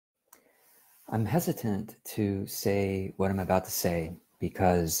I'm hesitant to say what I'm about to say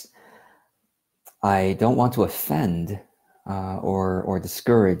because I don't want to offend or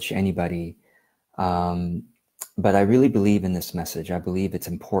discourage anybody. Um, but I really believe in this message. I believe it's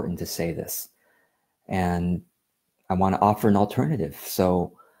important to say this, and I want to offer an alternative.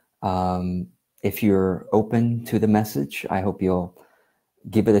 So, um, if you're open to the message, I hope you'll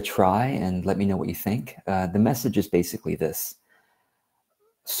give it a try and let me know what you think. The message is basically this: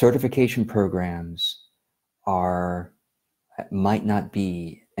 certification programs are might not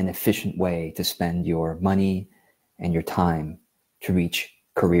be an efficient way to spend your money and your time to reach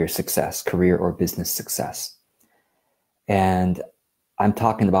career success, career or business success. And I'm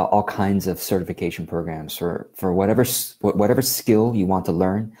talking about all kinds of certification programs for whatever skill you want to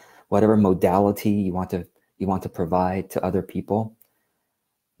learn, whatever modality you want to provide to other people.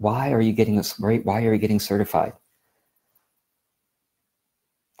 Why are you getting why are you getting certified?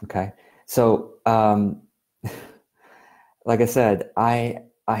 Okay. So like I said, I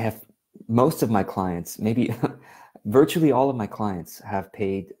have most of my clients, maybe virtually all of my clients have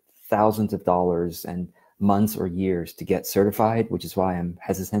paid thousands of dollars and months or years to get certified, which is why I'm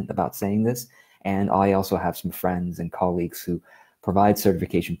hesitant about saying this. And I also have some friends and colleagues who provide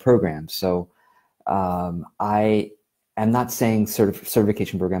certification programs. So I am not saying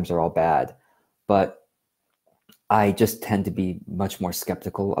certification programs are all bad, but I just tend to be much more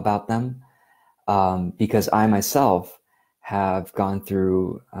skeptical about them because I myself have gone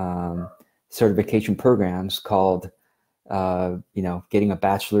through certification programs called, getting a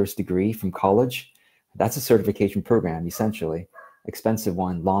bachelor's degree from college. That's a certification program, essentially, expensive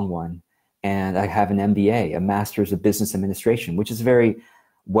one, long one. And I have an MBA, a Master's of Business Administration, which is a very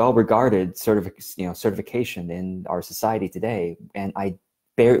well-regarded certification in our society today. And I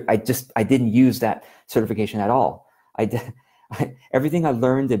didn't use that certification at all. Everything I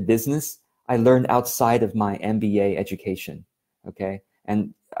learned in business, I learned outside of my MBA education. Okay.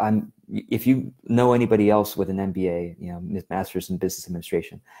 And if you know anybody else with an MBA, Master's in Business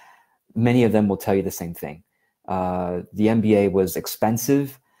Administration, many of them will tell you the same thing. The MBA was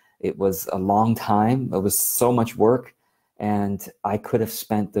expensive. It was a long time. It was so much work. And I could have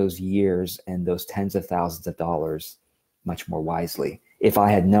spent those years and those tens of thousands of dollars much more wisely if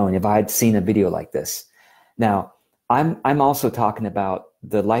I had known, if I had seen a video like this. Now, I'm also talking about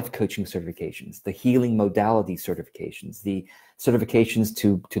the life coaching certifications, the healing modality certifications, the certifications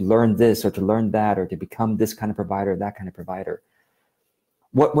to learn this or to learn that or to become this kind of provider, that kind of provider.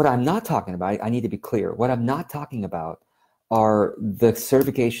 What I'm not talking about, I need to be clear, what I'm not talking about are the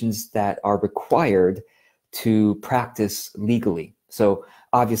certifications that are required to practice legally. So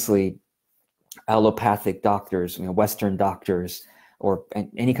obviously, allopathic doctors, Western doctors, or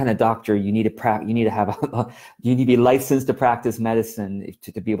any kind of doctor, you need to have you need to be licensed to practice medicine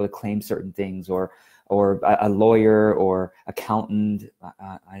to be able to claim certain things, or a lawyer or accountant.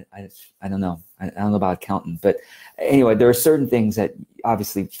 I don't know. I don't know about accountant, but anyway, there are certain things that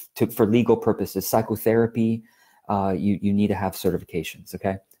obviously for legal purposes, psychotherapy, you need to have certifications.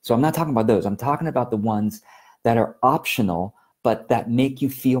 Okay, so I'm not talking about those. I'm talking about the ones that are optional, but that make you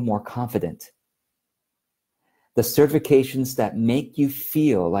feel more confident. The certifications that make you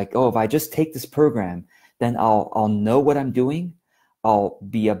feel like, oh, if I just take this program, then I'll know what I'm doing. I'll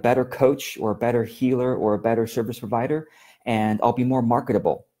be a better coach or a better healer or a better service provider, and I'll be more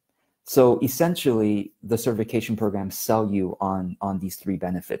marketable. So essentially, the certification programs sell you on these three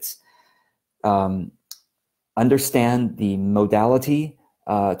benefits. Understand the modality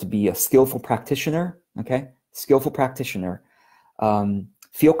to be a skillful practitioner, okay? Skillful practitioner.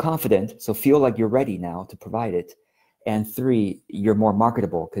 Feel confident, so feel like you're ready now to provide it. And three, you're more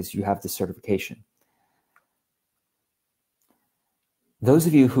marketable because you have the certification. Those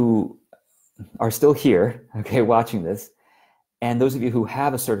of you who are still here, okay, watching this, and those of you who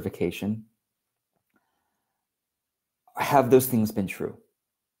have a certification, have those things been true?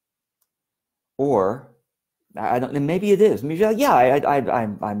 Or, I don't, and maybe it is. Maybe you're like, yeah,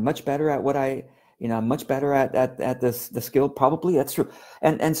 I'm much better at what I'm much better at this the skill. Probably that's true.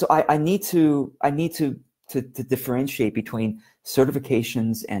 And so I need to differentiate between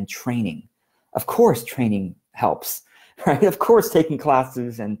certifications and training. Of course, training helps, right? Of course, taking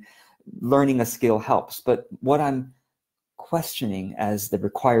classes and learning a skill helps. But what I'm questioning as the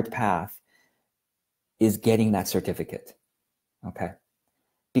required path is getting that certificate, okay?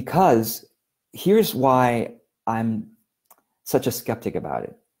 Because here's why I'm such a skeptic about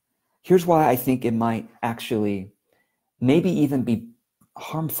it. Here's why I think it might actually maybe even be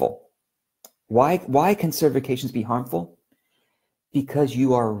harmful. Why can certifications be harmful? Because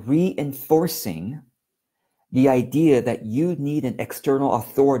you are reinforcing the idea that you need an external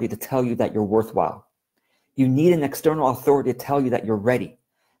authority to tell you that you're worthwhile. You need an external authority to tell you that you're ready,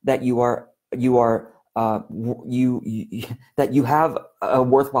 that that you have a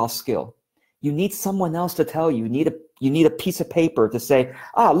worthwhile skill. You need someone else to tell you. You need a piece of paper to say,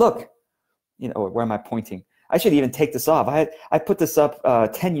 ah, look, where am I pointing? I should even take this off. I put this up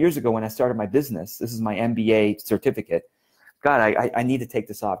 10 years ago when I started my business. This is my MBA certificate. God, I need to take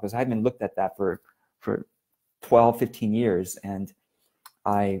this off because I haven't looked at that for 12, 15 years, and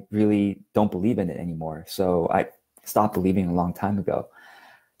I really don't believe in it anymore. So I stopped believing a long time ago.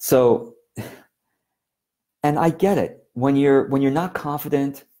 So, and I get it. When you're not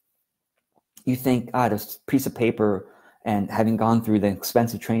confident, you think, this piece of paper and having gone through the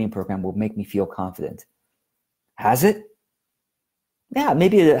expensive training program will make me feel confident. Has it? Yeah,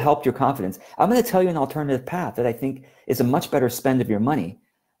 maybe it helped your confidence. I'm going to tell you an alternative path that I think is a much better spend of your money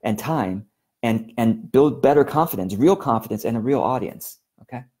and time and build better confidence, real confidence, and a real audience.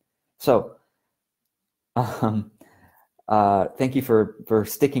 Okay? So, thank you for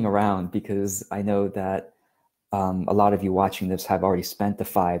sticking around, because I know that a lot of you watching this have already spent the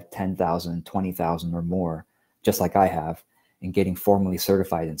 $5,000, $10,000, $20,000 or more, just like I have, in getting formally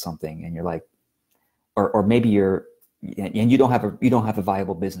certified in something, and you're like, or maybe you don't have a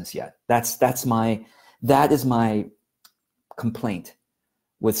viable business yet. That is my complaint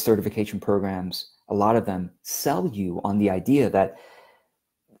with certification programs. A lot of them sell you on the idea that,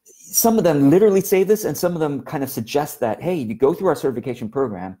 some of them literally say this, and some of them kind of suggest that, hey, you go through our certification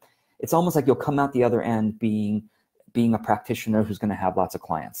program, it's almost like you'll come out the other end being a practitioner who's going to have lots of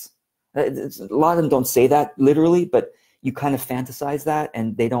clients. A lot of them don't say that literally, but you kind of fantasize that,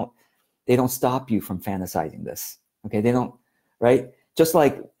 and they don't stop you from fantasizing this. Okay, they don't, right? Just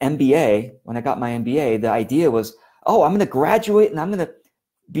like MBA, when I got my MBA, the idea was, oh, I'm going to graduate and I'm going to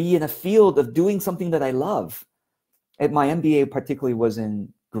be in a field of doing something that I love. And my MBA particularly was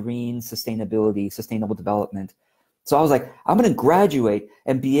in green sustainability, sustainable development. So I was like, I'm going to graduate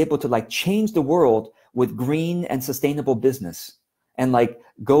and be able to like change the world with green and sustainable business, and like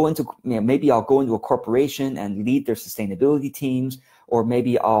go into, maybe I'll go into a corporation and lead their sustainability teams, or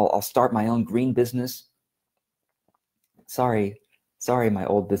maybe I'll start my own green business. Sorry, my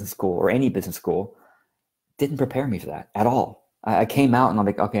old business school or any business school didn't prepare me for that at all. I came out and I'm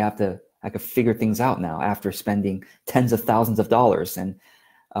like, okay, I could figure things out now after spending tens of thousands of dollars. And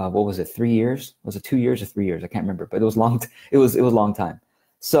what was it, 3 years? Was it 2 years or 3 years? I can't remember, but it was long. It was a long time.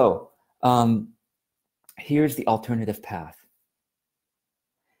 So here's the alternative path.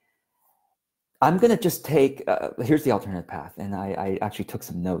 I'm gonna just take. Here's the alternative path, and I actually took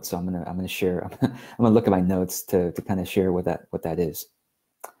some notes, so I'm gonna share. I'm gonna look at my notes to kind of share what that is.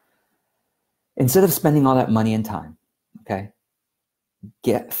 Instead of spending all that money and time, okay,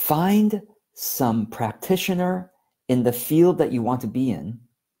 find some practitioner in the field that you want to be in.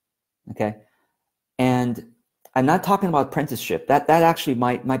 Okay, and I'm not talking about apprenticeship. That actually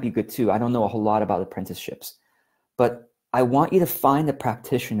might be good too. I don't know a whole lot about apprenticeships, but I want you to find a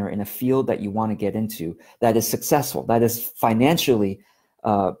practitioner in a field that you want to get into that is successful, that is financially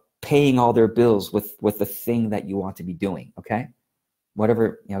paying all their bills with the thing that you want to be doing. Okay,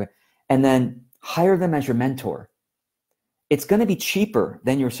 whatever, and then hire them as your mentor. It's going to be cheaper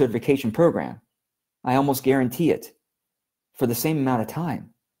than your certification program. I almost guarantee it, for the same amount of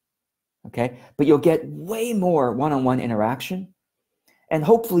time. Okay, but you'll get way more one-on-one interaction, and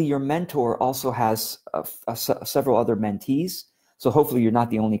hopefully your mentor also has several other mentees. So hopefully you're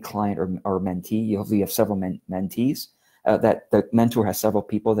not the only client or mentee. You hopefully have several mentees. That the mentor has several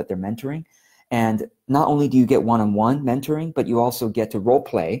people that they're mentoring, and not only do you get one-on-one mentoring, but you also get to role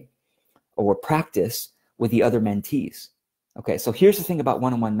play or practice with the other mentees. Okay, so here's the thing about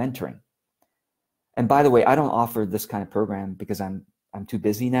one-on-one mentoring. And by the way, I don't offer this kind of program because I'm too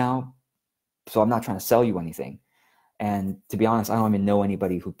busy now. So I'm not trying to sell you anything. And to be honest, I don't even know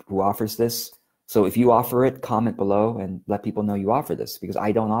anybody who offers this. So if you offer it, comment below and let people know you offer this, because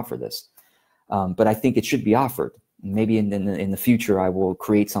I don't offer this. But I think it should be offered. Maybe in the future, I will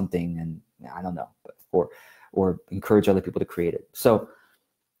create something, and I don't know, or encourage other people to create it. So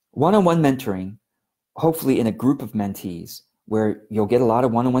one-on-one mentoring, hopefully in a group of mentees, where you'll get a lot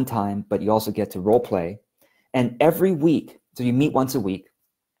of one-on-one time, but you also get to role play. And every week, so you meet once a week,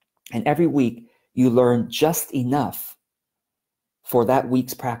 and every week you learn just enough for that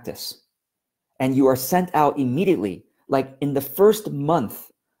week's practice. And you are sent out immediately. Like in the first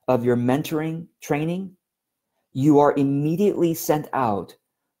month of your mentoring training, you are immediately sent out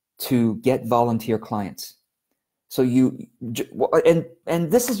to get volunteer clients. So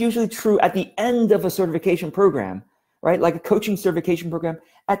and this is usually true at the end of a certification program, right? Like a coaching certification program.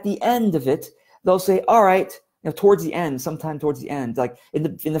 At the end of it, they'll say, all right, towards the end, sometime towards the end, like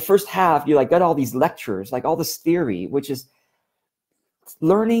in the first half, you like got all these lectures, like all this theory, which is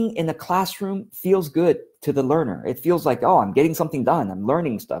learning in a classroom feels good to the learner. It feels like, oh, I'm getting something done. I'm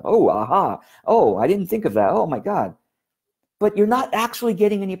learning stuff. Oh, aha. Oh, I didn't think of that. Oh my God. But you're not actually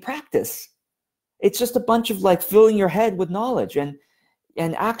getting any practice. It's just a bunch of like filling your head with knowledge. And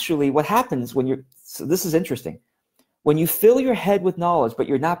actually what happens when you're, so this is interesting. When you fill your head with knowledge, but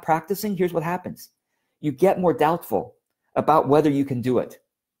you're not practicing, here's what happens. You get more doubtful about whether you can do it.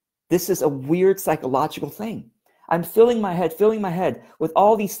 This is a weird psychological thing. I'm filling my head with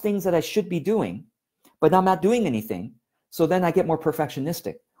all these things that I should be doing, but I'm not doing anything. So then I get more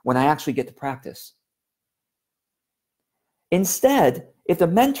perfectionistic when I actually get to practice. Instead, if the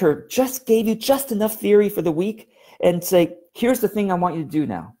mentor just gave you just enough theory for the week and say, here's the thing I want you to do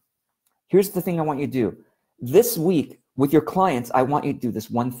now. Here's the thing I want you to do. This week with your clients, I want you to do this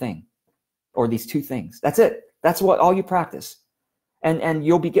one thing or these two things. That's it. That's what all you practice. And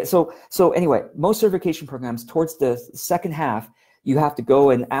you'll be so anyway, most certification programs towards the second half, you have to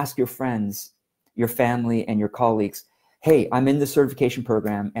go and ask your friends, your family, and your colleagues, hey, I'm in the certification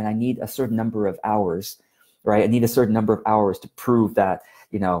program and I need a certain number of hours, right? I need a certain number of hours to prove that,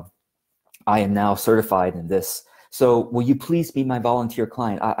 I am now certified in this. So will you please be my volunteer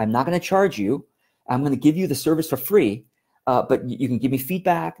client? I'm not going to charge you. I'm going to give you the service for free, but you can give me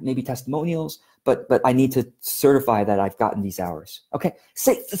feedback, maybe testimonials, but I need to certify that I've gotten these hours. Okay,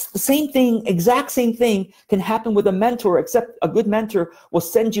 it's the same thing, exact same thing can happen with a mentor, except a good mentor will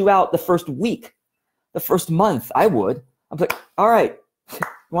send you out the first week, the first month. I'm like, all right, you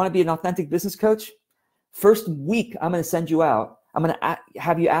want to be an authentic business coach? First week, I'm going to send you out. I'm going to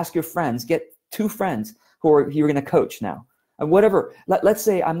have you ask your friends, get 2 friends you're going to coach now. And whatever, let's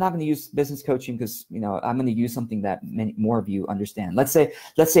say I'm not going to use business coaching because, I'm going to use something that many more of you understand. Let's say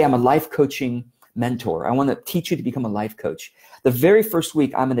I'm a life coaching mentor. I want to teach you to become a life coach. The very first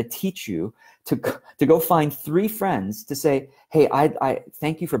week, I'm going to teach you to go find 3 friends to say, hey, I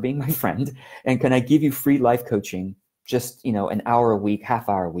thank you for being my friend. And can I give you free life coaching? Just, an hour a week, half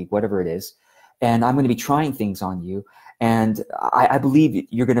hour a week, whatever it is. And I'm going to be trying things on you. And I believe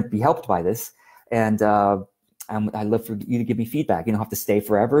you're going to be helped by this. And I'd love for you to give me feedback. You don't have to stay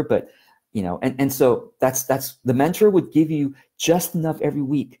forever, but and so that's the mentor would give you just enough every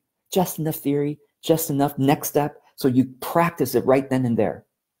week, just enough theory, just enough next step, so you practice it right then and there.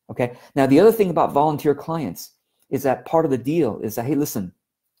 Okay. Now the other thing about volunteer clients is that part of the deal is that, hey, listen,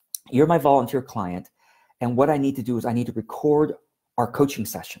 you're my volunteer client, and what I need to do is I need to record our coaching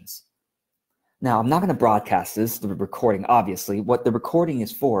sessions. Now, I'm not going to broadcast the recording, obviously. What the recording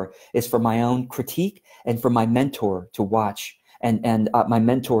is for my own critique and for my mentor to watch. And my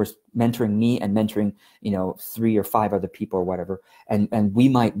mentor is mentoring me and mentoring, 3 or 5 other people or whatever. And we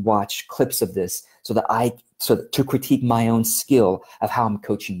might watch clips of this so to critique my own skill of how I'm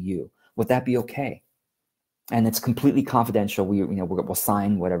coaching you. Would that be okay? And it's completely confidential. We'll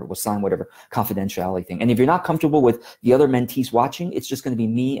sign whatever confidentiality thing. And if you're not comfortable with the other mentees watching, it's just going to be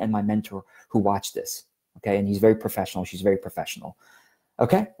me and my mentor who watch this. Okay. And he's very professional. She's very professional.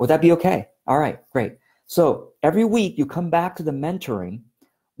 Okay. Would that be okay? All right, great. So every week you come back to the mentoring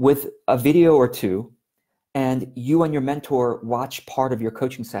with a video or 2, and you and your mentor watch part of your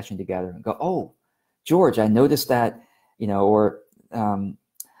coaching session together and go, oh, George, I noticed that,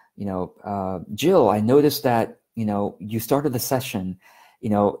 Jill, I noticed that, you started the session,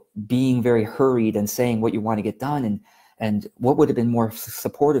 being very hurried and saying what you want to get done. And what would have been more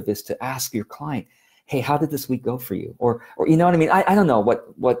supportive is to ask your client, hey, how did this week go for you? Or you know what I mean? I don't know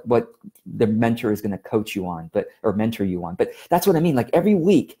what the mentor is going to coach you on, or mentor you on, but that's what I mean. Like every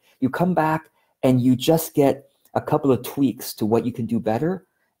week you come back and you just get a couple of tweaks to what you can do better,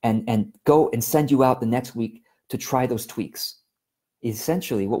 and go and send you out the next week to try those tweaks.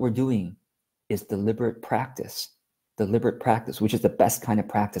 Essentially, what we're doing is deliberate practice, which is the best kind of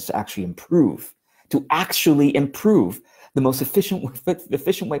practice to actually improve the most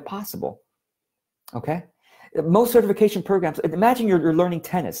efficient way possible. Okay? Most certification programs, imagine you're learning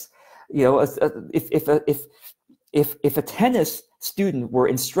tennis. If a tennis student were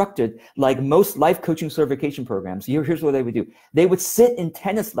instructed like most life coaching certification programs, here's what they would do. They would sit in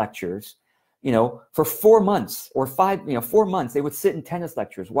tennis lectures for 4 months or 4 months, they would sit in tennis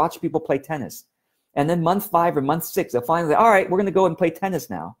lectures, watch people play tennis. And then month 5 or month 6, they'll finally say, all right, we're going to go and play tennis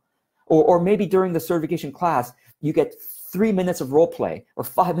now. Or maybe during the certification class, you get 3 minutes of role play or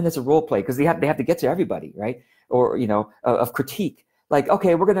 5 minutes of role play because they have to get to everybody, right? Or, of critique. Like,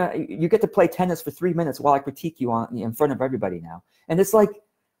 okay, you get to play tennis for 3 minutes while I critique you in front of everybody now. And it's like,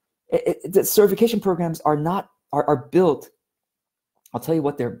 the certification programs are built. I'll tell you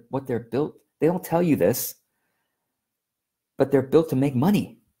what they're built. They don't tell you this, but they're built to make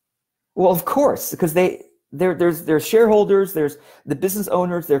money. Well, of course, because there's shareholders, there's the business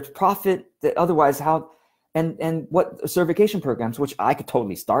owners, there's profit. That otherwise, how and what certification programs, which I could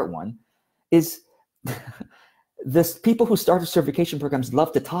totally start one, is this people who start certification programs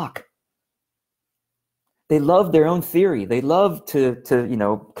love to talk. They love their own theory. They love to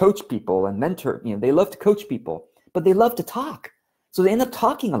coach people and mentor. They love to coach people, but they love to talk. So they end up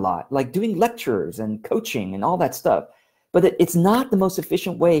talking a lot, like doing lectures and coaching and all that stuff. But it's not the most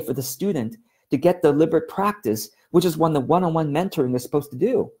efficient way for the student to get deliberate practice, which is what the one-on-one mentoring is supposed to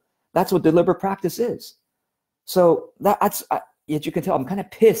do. That's what deliberate practice is. So as you can tell, I'm kind of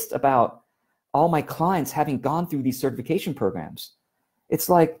pissed about all my clients having gone through these certification programs. It's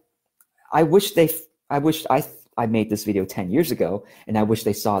like, I wish I made this video 10 years ago, and I wish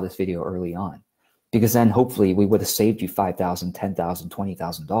they saw this video early on, because then hopefully we would have saved you $5,000, $10,000,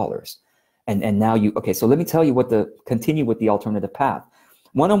 $20,000. And now okay, so let me tell you continue with the alternative path.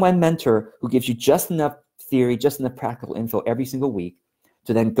 One-on-one mentor who gives you just enough theory, just enough practical info every single week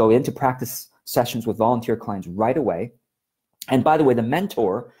to then go into practice sessions with volunteer clients right away. And by the way, the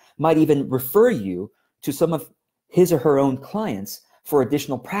mentor might even refer you to some of his or her own clients for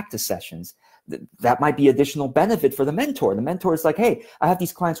additional practice sessions. That might be additional benefit for the mentor. The mentor is like, hey, I have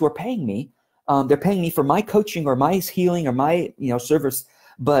these clients who are paying me. They're paying me for my coaching or my healing or my service.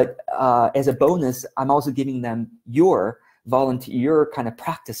 But as a bonus, I'm also giving them your kind of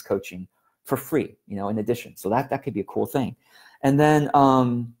practice coaching for free, in addition. So that could be a cool thing. And then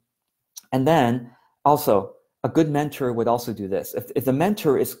also a good mentor would also do this. If the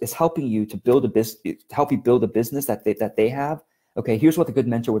mentor is helping you to build a business, help you build a business that they have, okay, here's what the good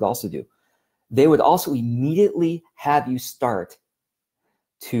mentor would also do. They would also immediately have you start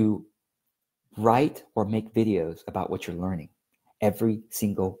to write or make videos about what you're learning every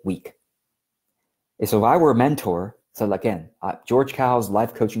single week. And so if I were a mentor, so again, George Kao's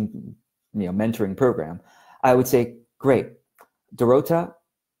life coaching, mentoring program, I would say, great, Dorota,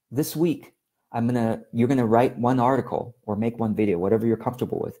 this week, you're gonna write one article or make one video, whatever you're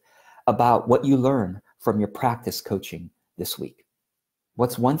comfortable with, about what you learn from your practice coaching this week.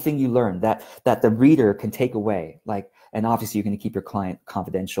 What's one thing you learned that the reader can take away? And obviously you're going to keep your client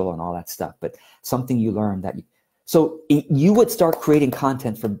confidential and all that stuff, but something you learned so you would start creating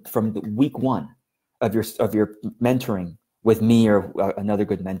content from the week one of your mentoring with me or another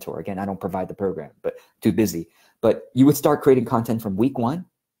good mentor. Again, I don't provide the program, but too busy. But you would start creating content from week one,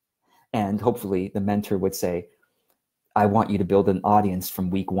 and hopefully the mentor would say, I want you to build an audience from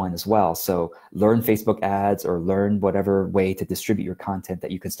week one as well. So learn Facebook ads or learn whatever way to distribute your content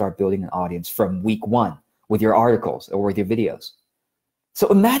that you can start building an audience from week one with your articles or with your videos. So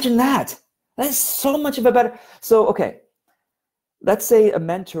imagine that. That is so much of a better. So, okay, let's say a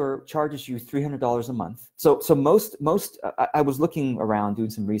mentor charges you $300 a month. So most I was looking around doing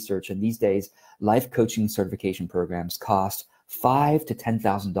some research, and these days life coaching certification programs cost $5,000 to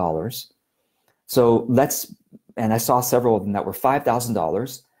 $10,000. So and I saw several of them that were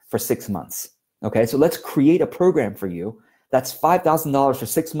 $5,000 for 6 months. Okay, so let's create a program for you that's $5,000 for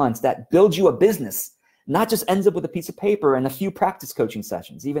 6 months that builds you a business, not just ends up with a piece of paper and a few practice coaching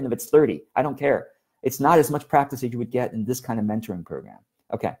sessions, even if it's 30. I don't care. It's not as much practice as you would get in this kind of mentoring program.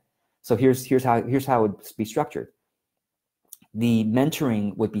 Okay, so here's how it would be structured. The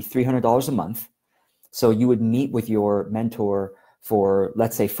mentoring would be $300 a month. So you would meet with your mentor for,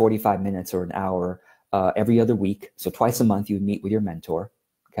 let's say, 45 minutes or an hour every other week. So twice a month you would meet with your mentor,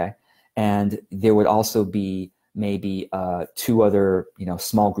 okay? And there would also be maybe 2 other,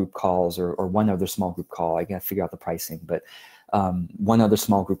 small group calls or one other small group call. I gotta figure out the pricing, but one other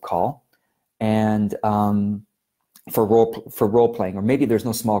small group call. And for role playing, or maybe there's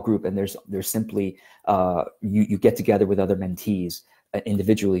no small group and there's simply you get together with other mentees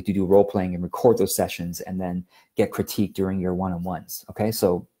individually to do role playing and record those sessions and then get critique during your one-on-ones. Okay,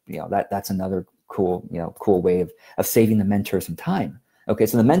 so that's another cool way of saving the mentor some time. Okay,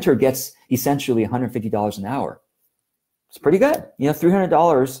 so the mentor gets essentially $150 an hour. It's pretty good.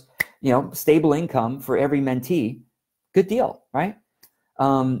 $300, stable income for every mentee. Good deal, right?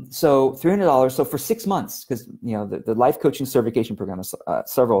 So $300. So for 6 months, because the life coaching certification program,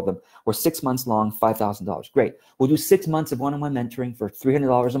 several of them were 6 months long, $5,000. Great. We'll do 6 months of one-on-one mentoring for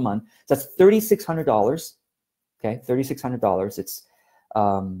 $300 a month. So that's $3,600. Okay, $3,600. It's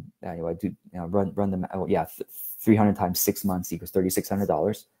anyway, run them. Oh yeah, 300 times 6 months equals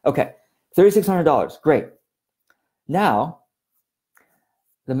 $3,600. Okay, $3,600. Great. Now,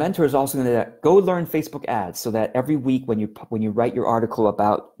 the mentor is also going to go learn Facebook ads, so that every week when you write your article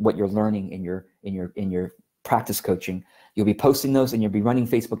about what you're learning in your practice coaching, you'll be posting those and you'll be running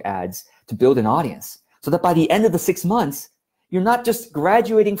Facebook ads to build an audience, so that by the end of the 6 months, You're not just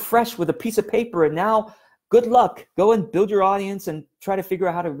graduating fresh with a piece of paper and now good luck. Go and build your audience and try to figure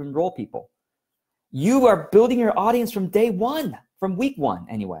out how to enroll people. You are building your audience from day one, from week one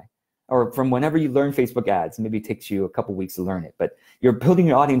anyway, or from whenever you learn Facebook ads. Maybe it takes you a couple weeks to learn it, but you're building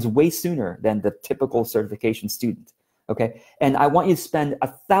your audience way sooner than the typical certification student, okay? And I want you to spend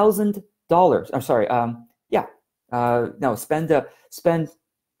 $1,000. I'm sorry, no, spend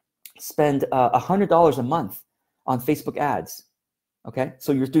 $100 a month on Facebook ads, okay?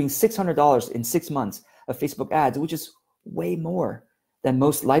 So you're doing $600 in 6 months of Facebook ads, which is way more than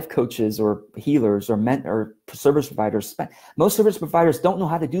most life coaches or healers or service providers spend. Most service providers don't know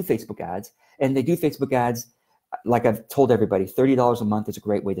how to do Facebook ads, and they do Facebook ads, like I've told everybody, $30 a month is a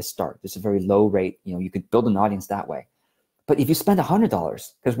great way to start. It's a very low rate. You know, you could build an audience that way. But if you spend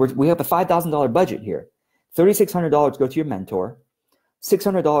 $100, because we have a $5,000 budget here, $3,600 go to your mentor,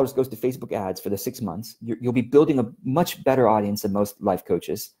 $600 goes to Facebook ads for the 6 months. You'll be building a much better audience than most life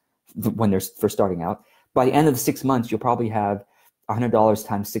coaches when they're first starting out. By the end of the 6 months, you'll probably have $100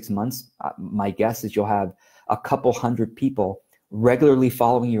 times 6 months. My guess is you'll have a couple hundred people regularly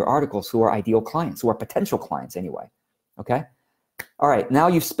following your articles who are ideal clients, who are potential clients anyway, okay? All right, now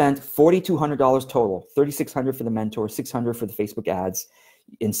you've spent $4,200 total, $3,600 for the mentor, $600 for the Facebook ads.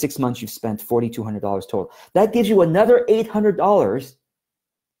 In 6 months, you've spent $4,200 total. That gives you another $800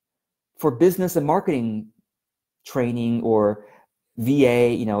 for business and marketing training or VA,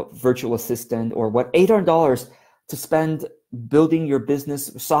 you know, virtual assistant, or what, $800 to spend building your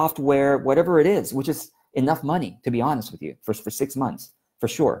business software, whatever it is, which is enough money, to be honest with you, for 6 months, for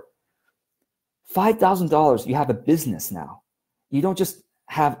sure. $5,000, you have a business now. You don't just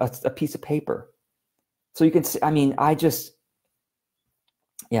have a piece of paper. So you can see, I mean, I just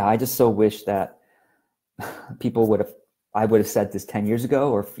so wish that I would have said this 10 years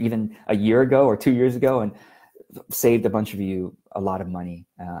ago, or even a year ago or 2 years ago, and saved a bunch of you a lot of money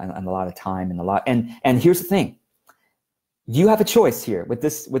and a lot of time and here's the thing. You have a choice here with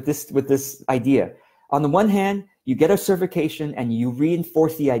this idea. On the one hand, you get a certification and you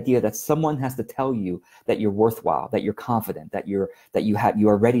reinforce the idea that someone has to tell you that you're worthwhile, that you're confident, that you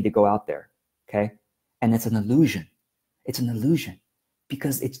are ready to go out there, okay? And it's an illusion. It's an illusion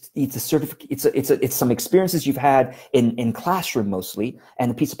because it's a certificate. It's some experiences you've had in classroom mostly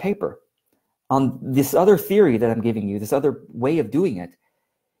and a piece of paper. On this other theory that I'm giving you, this other way of doing it,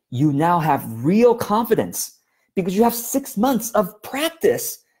 you now have real confidence because you have 6 months of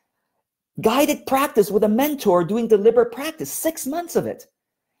practice, guided practice with a mentor doing deliberate practice, 6 months of it.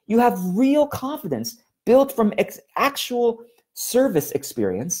 You have real confidence built from actual service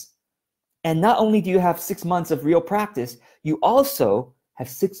experience. And not only do you have 6 months of real practice, you also have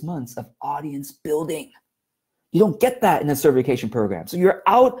 6 months of audience building. You don't get that in a certification program. So you're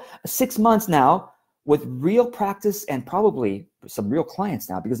out 6 months now with real practice and probably some real clients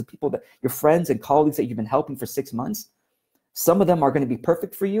now, because the people that your friends and colleagues that you've been helping for 6 months, some of them are going to be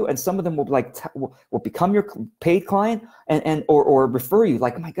perfect for you, and some of them will become your paid client or refer you.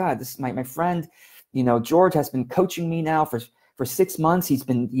 Like, oh my God, this is my friend, you know, George has been coaching me now for 6 months.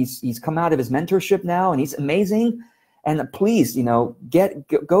 He's come out of his mentorship now, and he's amazing. And please, you know,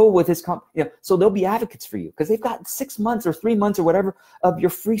 go with his you know, so they'll be advocates for you because they've got 6 months or 3 months or whatever of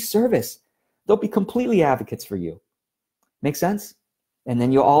your free service. They'll be completely advocates for you. Make sense? And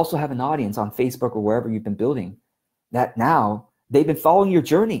then you'll also have an audience on Facebook or wherever you've been building that now they've been following your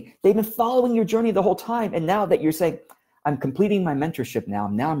journey. They've been following your journey the whole time. And now that you're saying, I'm completing my mentorship now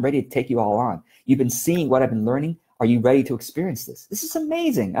I'm ready to take you all on. You've been seeing what I've been learning. Are you ready to experience this? This is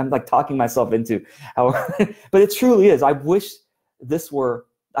amazing. I'm like talking myself into how, but it truly is. I wish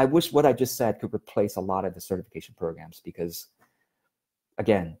what I just said could replace a lot of the certification programs, because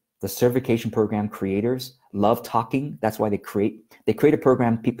again, the certification program creators love talking. That's why they create a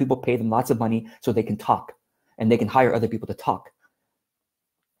program. People pay them lots of money so they can talk and they can hire other people to talk.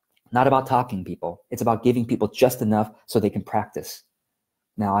 Not about talking people. It's about giving people just enough so they can practice.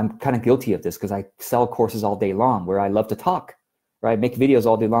 Now, I'm kind of guilty of this because I sell courses all day long where I love to talk, right? I make videos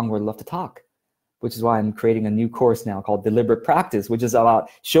all day long where I love to talk, which is why I'm creating a new course now called Deliberate Practice, which is about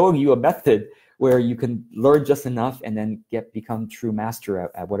showing you a method where you can learn just enough and then become true master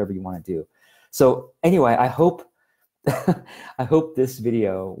at whatever you want to do. So anyway, I hope this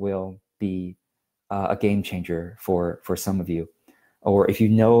video will be a game changer for some of you. Or if you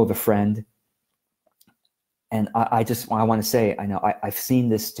know of a friend, and I want to say, I know I've seen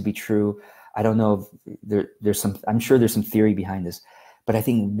this to be true. I don't know if I'm sure there's some theory behind this, but I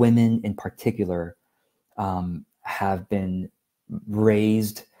think women in particular have been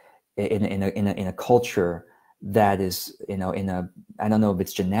raised in a culture that is, you know, I don't know if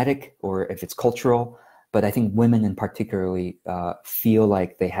it's genetic or if it's cultural, But I think women in particularly feel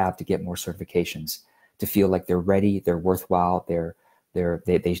like they have to get more certifications to feel like they're ready, they're worthwhile,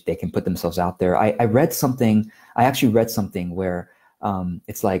 they can put themselves out there. I actually read something where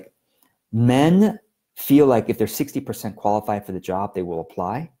it's like men feel like if they're 60% qualified for the job, they will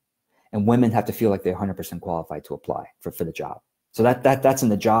apply. And women have to feel like they're 100% qualified to apply for the job. So that's in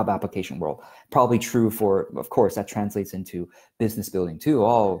the job application world. Probably true for, of course, that translates into business building too.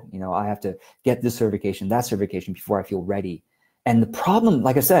 Oh, I have to get this certification, that certification before I feel ready. And the problem,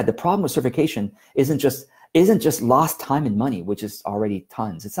 like I said, the problem with certification isn't just lost time and money, which is already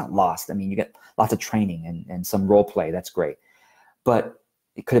tons. It's not lost. I mean, you get lots of training and some role play. That's great. But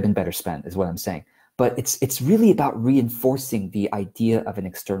it could have been better spent, is what I'm saying. But it's really about reinforcing the idea of an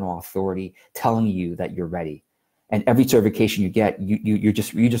external authority telling you that you're ready. And every certification you get, you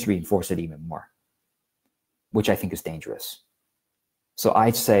just reinforce it even more, which I think is dangerous. So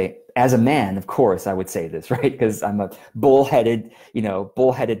I'd say, as a man, of course, I would say this, right? Because I'm a bullheaded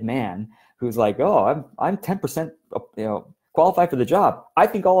man who's like, oh, I'm 10%, qualified for the job. I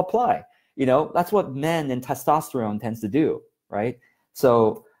think I'll apply. That's what men and testosterone tends to do, right?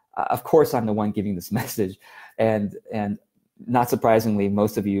 So of course, I'm the one giving this message, and not surprisingly,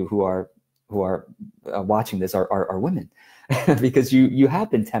 most of you who are watching this are women, because you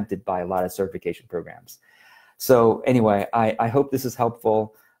have been tempted by a lot of certification programs. So anyway, I hope this is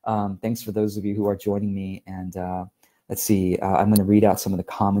helpful. Thanks for those of you who are joining me. And let's see, I'm going to read out some of the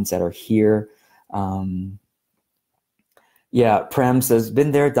comments that are here. Yeah, Prem says,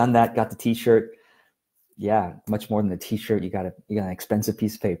 been there, done that, got the t-shirt. Yeah, much more than a t-shirt. You got an expensive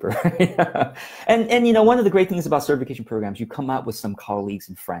piece of paper. And one of the great things about certification programs, you come out with some colleagues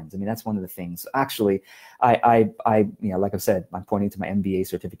and friends. I mean, that's one of the things. Actually, I like I've said, I'm pointing to my MBA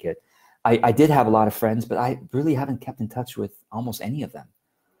certificate. I did have a lot of friends, but I really haven't kept in touch with almost any of them.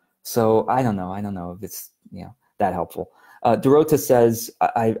 So I don't know if it's that helpful. Dorota says,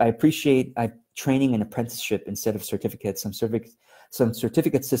 I appreciate training and apprenticeship instead of certificates. Some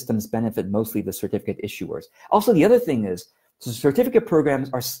certificate systems benefit mostly the certificate issuers. Also, the other thing is, so certificate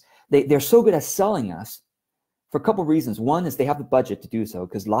programs they're so good at selling us for a couple of reasons. One is they have the budget to do so,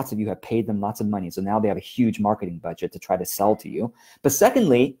 because lots of you have paid them lots of money. So now they have a huge marketing budget to try to sell to you. But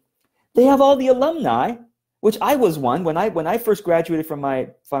secondly, they have all the alumni, which I was one when I first graduated from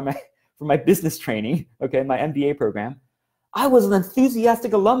my business training, okay, my MBA program. I was an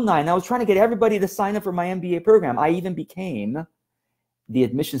enthusiastic alumni, and I was trying to get everybody to sign up for my MBA program. I even became the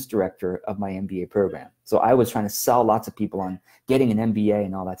admissions director of my MBA program. So I was trying to sell lots of people on getting an MBA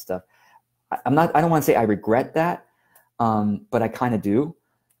and all that stuff. I don't want to say I regret that, but I kind of do,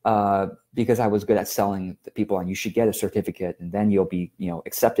 because I was good at selling the people on, you should get a certificate, and then you'll be,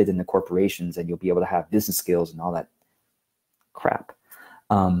 accepted in the corporations, and you'll be able to have business skills and all that crap.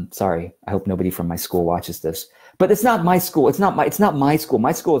 Sorry, I hope nobody from my school watches this, but it's not my school. It's not my school.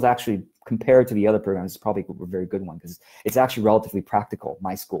 My school is actually, compared to the other programs, it's probably a very good one, because it's actually relatively practical,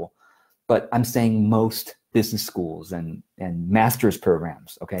 my school. But I'm saying most business schools and master's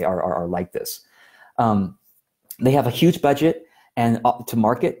programs, okay, are like this. They have a huge budget and to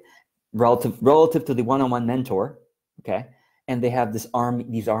market relative to the one-on-one mentor, okay, and they have these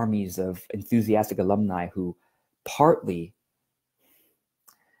armies of enthusiastic alumni who partly,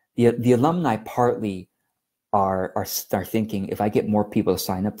 the alumni partly are thinking, if I get more people to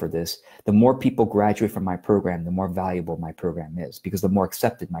sign up for this, the more people graduate from my program, the more valuable my program is, because the more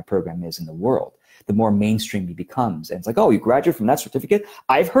accepted my program is in the world, the more mainstream it becomes. And it's like, oh, you graduate from that certificate?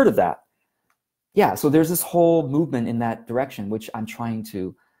 I've heard of that. Yeah, so there's this whole movement in that direction, which I'm trying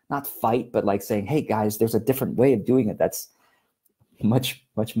to not fight, but like saying, hey guys, there's a different way of doing it that's much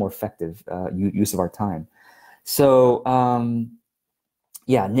more effective use of our time. So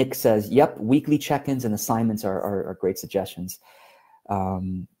yeah, Nick says, yep, weekly check-ins and assignments are great suggestions.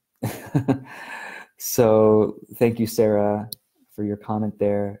 So thank you, Sarah, for your comment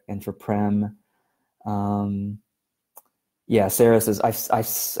there, and for Prem. Yeah, Sarah says,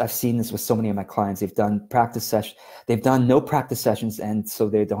 I've seen this with so many of my clients. They've done they've done no practice sessions, and so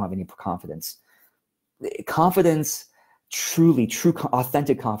they don't have any confidence. Confidence, true,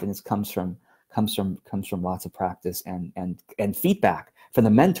 authentic confidence comes from lots of practice and feedback from the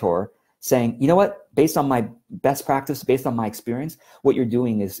mentor, saying, you know what, based on my best practice, based on my experience, what you're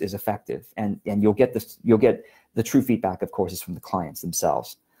doing is effective, and you'll get the true feedback, of course, is from the clients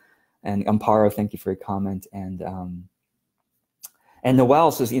themselves. And Amparo, thank you for your comment. And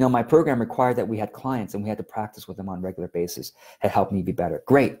Noel says, my program required that we had clients and we had to practice with them on a regular basis. It helped me be better.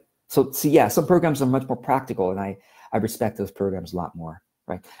 Great. So yeah, some programs are much more practical, and I respect those programs a lot more,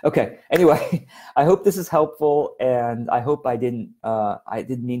 Right. Okay. Anyway, I hope this is helpful, and I hope I didn't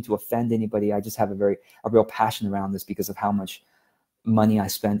mean to offend anybody. I just have a real passion around this because of how much money I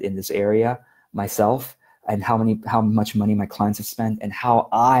spend in this area myself, and how much money my clients have spent, and how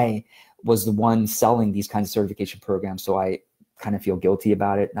I was the one selling these kinds of certification programs. So I kind of feel guilty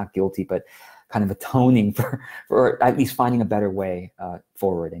about it, not guilty, but kind of atoning for at least finding a better way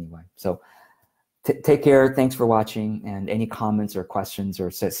forward anyway. So take care. Thanks for watching. And any comments or questions or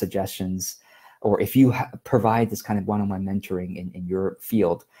suggestions, or if you provide this kind of one-on-one mentoring in your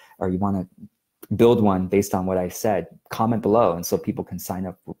field, or you want to build one based on what I said, comment below, and so people can sign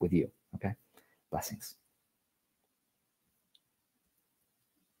up with you. Okay. Blessings.